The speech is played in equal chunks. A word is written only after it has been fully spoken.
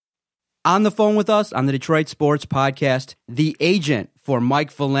On the phone with us on the Detroit Sports Podcast, the agent for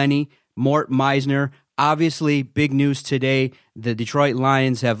Mike Valenti, Mort Meisner. Obviously, big news today. The Detroit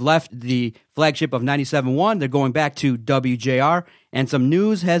Lions have left the flagship of 97.1. They're going back to WJR, and some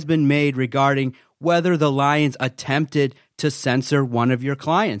news has been made regarding whether the Lions attempted to censor one of your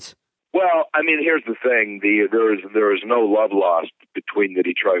clients. Well, I mean, here's the thing. There is no love lost between the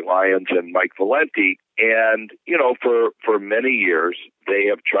Detroit Lions and Mike Valenti. And, you know, for many years, they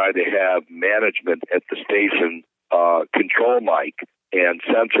have tried to have management at the station control Mike and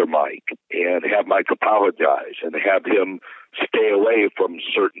censor Mike and have Mike apologize and have him stay away from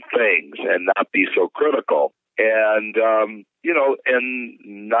certain things and not be so critical. And, you know, and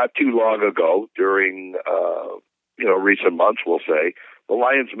not too long ago during, recent months, we'll say, the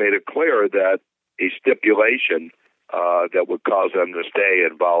Lions made it clear that a stipulation that would cause them to stay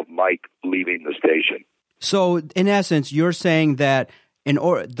involved Mike leaving the station. So, in essence, you're saying that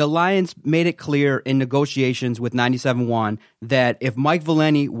the Lions made it clear in negotiations with 97.1 that if Mike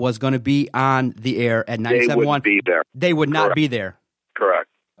Valenti was going to be on the air at 97.1, they would not be there. Correct.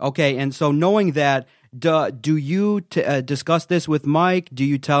 Okay, and so knowing that, do you discuss this with Mike? Do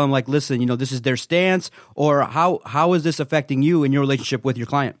you tell him, like, listen, you know, this is their stance, or how is this affecting you in your relationship with your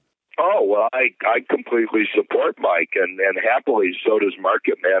client? Oh, well, I completely support Mike, and happily so does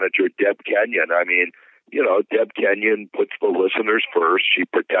market manager Deb Kenyon. I mean, you know, Deb Kenyon puts the listeners first. She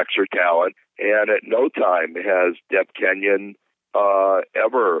protects her talent, and at no time has Deb Kenyon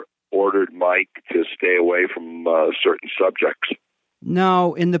ever ordered Mike to stay away from certain subjects.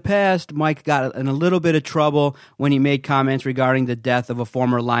 Now, in the past, Mike got in a little bit of trouble when he made comments regarding the death of a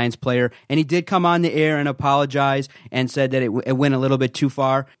former Lions player, and he did come on the air and apologize and said that it went a little bit too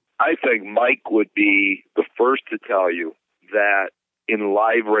far. I think Mike would be the first to tell you that in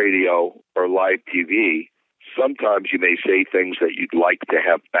live radio or live TV, sometimes you may say things that you'd like to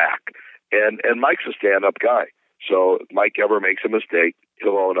have back. And Mike's a stand-up guy. So if Mike ever makes a mistake,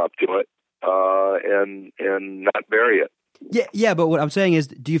 he'll own up to it and not bury it. Yeah, but what I'm saying is,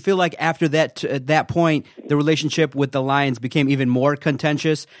 do you feel like after that point, the relationship with the Lions became even more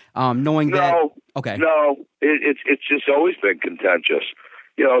contentious, knowing that? Okay. No, it's just always been contentious.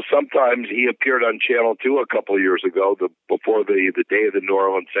 You know, sometimes he appeared on Channel 2 a couple of years ago, before the day of the New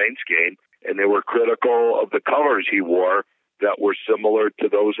Orleans Saints game, and they were critical of the colors he wore that were similar to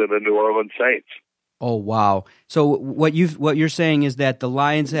those of the New Orleans Saints. Oh, wow. So what you're saying is that the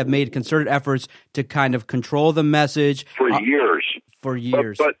Lions have made concerted efforts to kind of control the message for years. For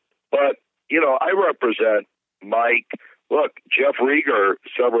years. But you know, I represent Mike. Look, Jeff Rieger,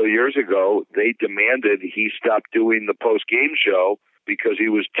 several years ago, they demanded he stop doing the post-game show because he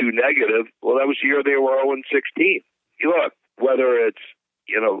was too negative. Well, that was the year they were 0-16. Look, whether it's,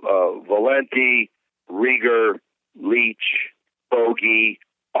 you know, Valenti, Rieger, Leach, Bogey,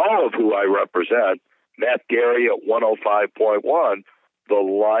 all of who I represent, Matt Derry at 105.1, the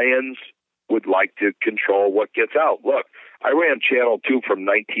Lions would like to control what gets out. Look, I ran Channel 2 from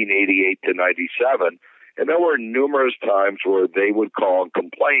 1988 to 97, and there were numerous times where they would call and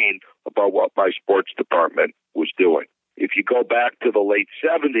complain about what my sports department was doing. If you go back to the late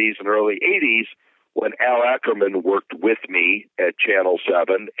 70s and early 80s, when Al Ackerman worked with me at Channel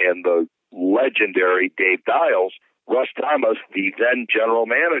 7 and the legendary Dave Dials, Russ Thomas, the then general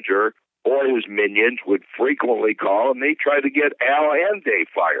manager, or his minions would frequently call, and they tried to get Al and Dave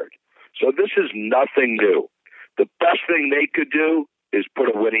fired. So this is nothing new. The best thing they could do is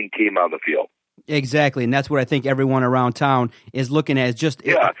put a winning team on the field. Exactly, and that's what I think everyone around town is looking at.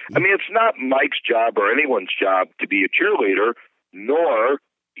 I mean, it's not Mike's job or anyone's job to be a cheerleader, nor,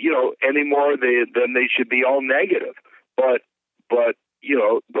 you know, any more than they should be all negative. But you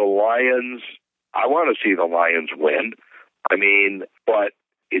know, the Lions, I want to see the Lions win. I mean, but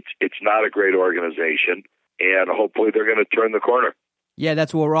it's not a great organization, and hopefully they're going to turn the corner. Yeah,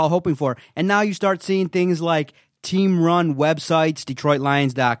 that's what we're all hoping for. And now you start seeing things like team-run websites,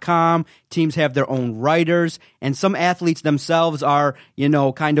 DetroitLions.com. Teams have their own writers, and some athletes themselves are, you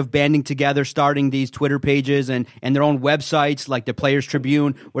know, kind of banding together, starting these Twitter pages and their own websites, like the Players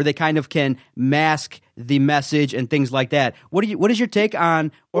Tribune, where they kind of can mask the message and things like that. What is your take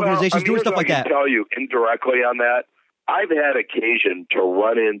on organizations doing stuff like that? I can tell you indirectly on that. I've had occasion to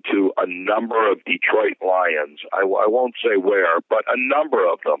run into a number of Detroit Lions. I won't say where, but a number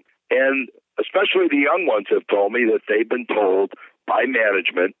of them. And especially the young ones have told me that they've been told by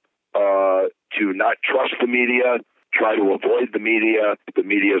management to not trust the media, try to avoid the media. The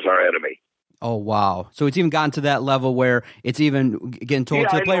media is our enemy. Oh, wow. So it's even gotten to that level where it's even getting told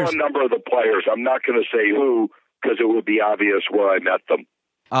to the players. I know a number of the players. I'm not going to say who because it would be obvious where I met them.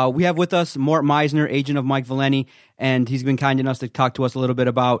 We have with us Mort Meisner, agent of Mike Valenti, and he's been kind enough to talk to us a little bit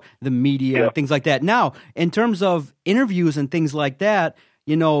about the media and things like that. Now, in terms of interviews and things like that,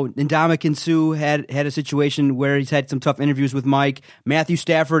 you know, Ndamukong Suh had a situation where he's had some tough interviews with Mike. Matthew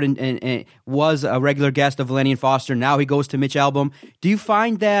Stafford and was a regular guest of Valenti and Foster. Now he goes to Mitch Albom. Do you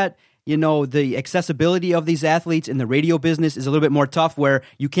find that, you know, the accessibility of these athletes in the radio business is a little bit more tough, where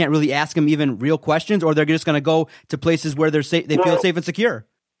you can't really ask them even real questions, or they're just going to go to places where they feel safe and secure?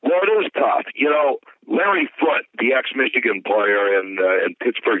 Well, it is tough. You know, Larry Foote, the ex-Michigan player and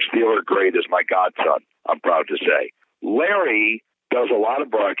Pittsburgh Steeler great, is my godson, I'm proud to say. Larry does a lot of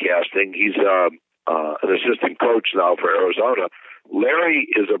broadcasting. He's an assistant coach now for Arizona. Larry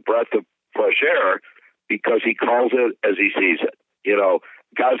is a breath of fresh air because he calls it as he sees it. You know,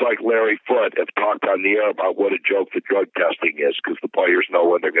 guys like Larry Foote have talked on the air about what a joke the drug testing is because the players know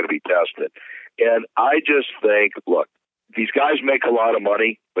when they're going to be tested. And I just think, look, these guys make a lot of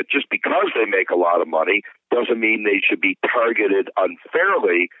money, but just because they make a lot of money doesn't mean they should be targeted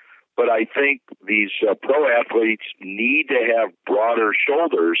unfairly. But I think these pro athletes need to have broader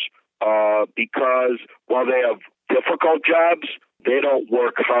shoulders because while they have difficult jobs, they don't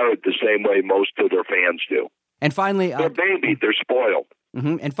work hard the same way most of their fans do. And finally, they're babied, they're spoiled.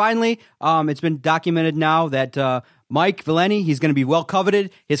 Mm-hmm. And finally, it's been documented now that Mike Valenti, he's going to be well coveted.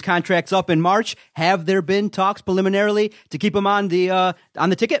 His contract's up in March. Have there been talks preliminarily to keep him on the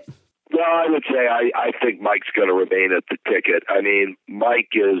ticket? Well, I would say I think Mike's going to remain at the ticket. I mean, Mike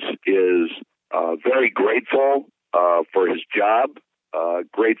is very grateful for his job,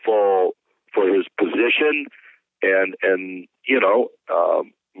 grateful for his position, and you know,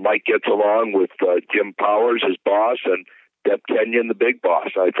 Mike gets along with Jim Powers, his boss, and Deb Kenyon, the big boss.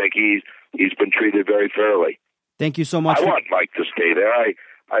 I think he's been treated very fairly. Thank you so much. I want Mike to stay there.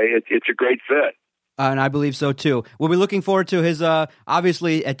 It's a great fit. And I believe so, too. We'll be looking forward to his,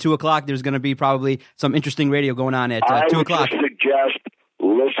 obviously, at 2 o'clock, there's going to be probably some interesting radio going on at 2 o'clock. I would suggest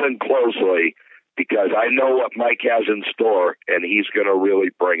listen closely because I know what Mike has in store, and he's going to really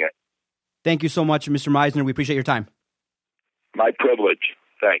bring it. Thank you so much, Mr. Meisner. We appreciate your time. My privilege.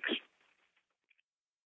 Thanks.